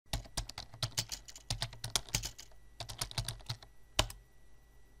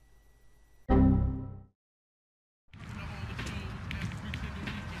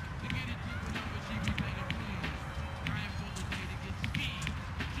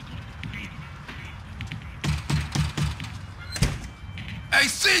Hey,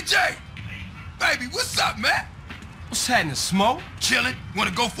 CJ! Baby, what's up, man? What's happening, Smoke? Chillin'?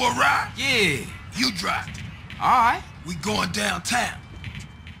 Wanna go for a ride? Yeah. You drive. Alright. We going downtown.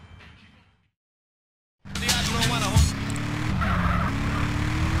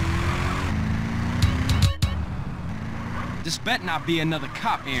 This better not be another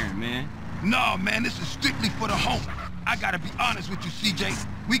cop errand, man. No, man, this is strictly for the home. I gotta be honest with you, CJ.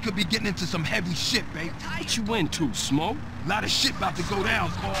 We could be getting into some heavy shit, babe. What you into, Smoke? Lot of shit about to go down,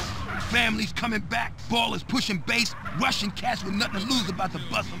 Carl. Families coming back, ballers pushing base, Russian cats with nothing to lose about to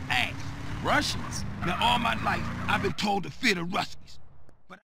bust some ass. Russians? Now, all my life, I've been told to fear the Ruskies.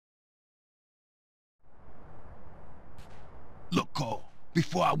 But look, Carl,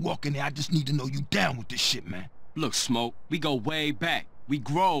 before I walk in there, I just need to know you down with this shit, man. Look, Smoke, we go way back. We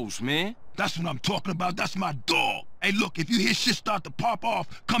grows, man. That's what I'm talking about. That's my dog. Hey, look, if you hear shit start to pop off,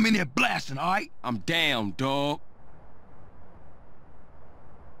 come in here blasting, all right? I'm down, dog.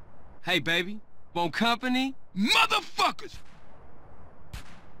 Hey, baby, want company? Motherfuckers!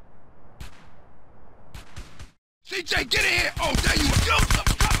 CJ, get in here! Oh, there you go! Some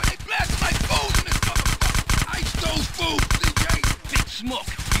cover, they blasting like fools in this motherfucker! Ice those fools, CJ! Big Smoke,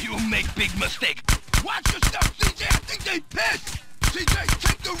 you make big mistake. Watch yourself, CJ! I think they pissed! CJ,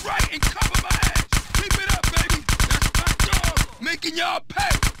 take the right and cover my ass! Keep it up, baby! That's my dog! Making y'all pay!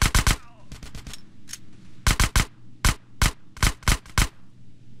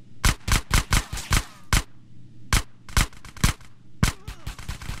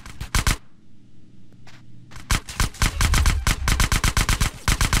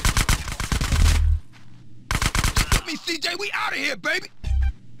 Stick with me, CJ! We out of here, baby!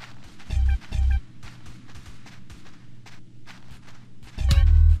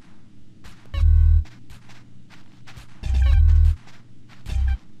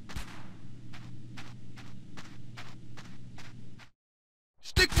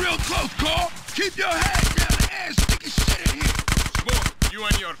 Stick real close, Carl. Keep your head down the air, sticking shit in here. Smoke, you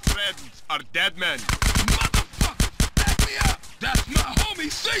and your friends are dead men. Motherfucker, back me up. That's my homie,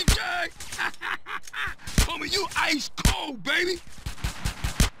 CJ. Homie, you ice cold, baby.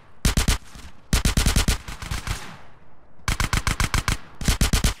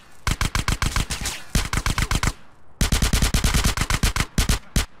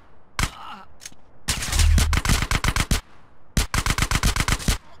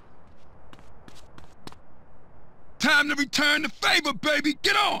 Time to return the favor, baby!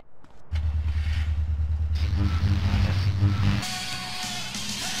 Get on!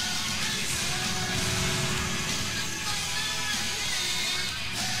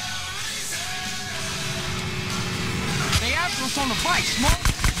 They after us on the bike, Smoke.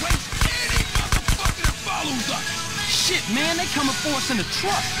 Waste any motherfucker that follows us! Shit, man, they coming for us in the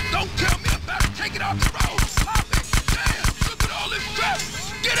truck. Don't tell me about it! Take it off the road! Pop it! Damn! Look at all this traffic!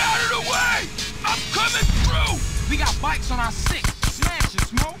 Get out of the way! I'm coming through! We got bikes on our six. Smash it,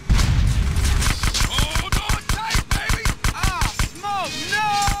 Smoke. Hold on tight, baby! Ah, Smoke, no!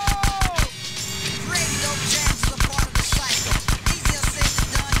 Radio jams is a part of the cycle. Easier said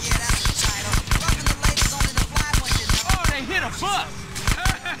than done, yeah, that's the title. Rubbing the ladies on in the fly when you know. Oh, they hit a bus.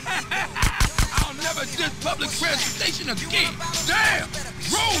 I'll never diss public transportation again! Damn!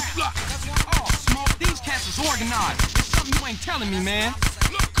 Roadblock! Oh, Smoke, these cats is organized. It's something you ain't telling me, man.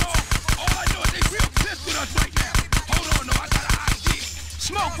 Look, Carl, all I know is they real pissed with us right now. Hold on, though, I got an idea.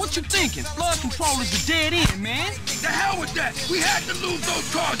 Smoke, what you thinking? Flood control is a dead end, man. The hell with that. We had to lose those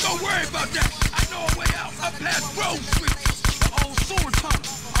cars. Don't worry about that. I know a way out. Up past Grove Street. The old sewer tunnel.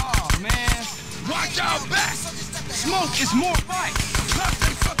 Oh, man. Watch our back. Smoke is more bike. Plus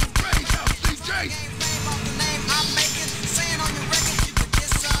they fucking brains out, CJ. Name off the name I'm making. Saying on your record you could get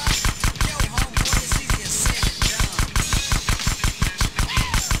some. Yo, homeboy, it's easier said than done.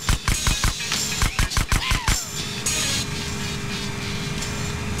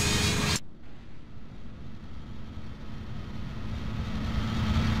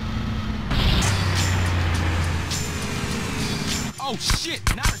 Oh, shit.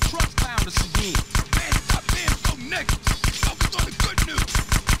 Now the truck's found us again. Man, stop being so negative. Focus on the good news.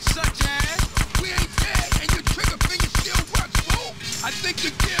 Such as? We ain't dead, and your trigger finger still works, fool. I think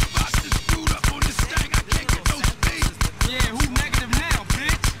the gearbox is screwed up on this thing. I can't get no speed. Yeah, who negative now,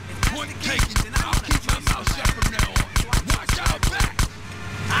 bitch? Point taken. I'll keep my mouth shut from now on. Watch our back.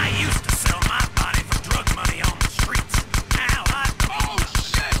 I used to sell my body for drug money on the streets. Now I Oh,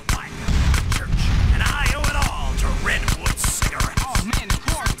 shit. like church, and I owe it all to Redwood cigarettes. Oh, man, the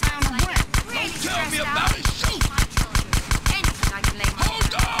car's found the wreck. Don't tell me about it. Shoot. Anything I can lay my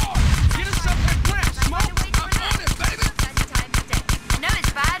Hold on. Get us up that ramp, Smoke. I'm on it, baby. I know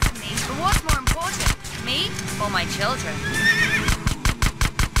it's bad for me, but what's more important? Me or my children?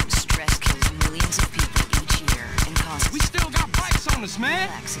 on us, man.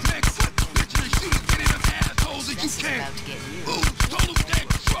 Man, quit bitching and shooting, get in them assholes if you can. Ooh, stole them damn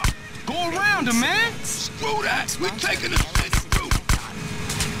truck. Go around him, man. Screw that. We're taking the city through.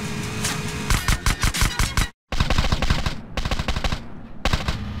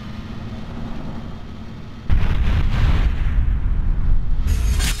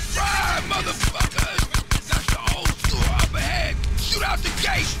 Ride, motherfuckers. That's the old store up ahead. Shoot out the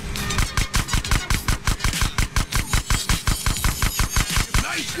gate.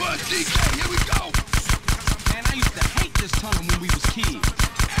 Nice one, DJ. Here we go. Man, I used to hate this tunnel when we was kids.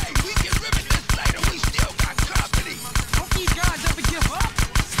 Hey, we can ribbon this later. We still got company. Don't these guys ever give up?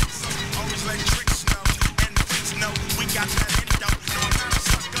 Always let tricks know, and freaks know we got that antidote. No, I'm not a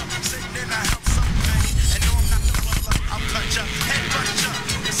sucker, sitting in a house of pain. And no, I'm not the butler, I'll cut ya, head run ya.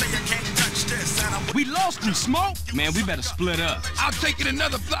 You say you can't touch this, and I'm We lost him, Smoke. Man, we better split up. I'll take it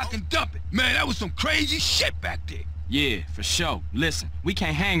another block and dump it. Man, that was some crazy shit back there. Yeah, for sure. Listen, we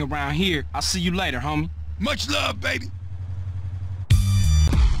can't hang around here. I'll see you later, homie. Much love, baby.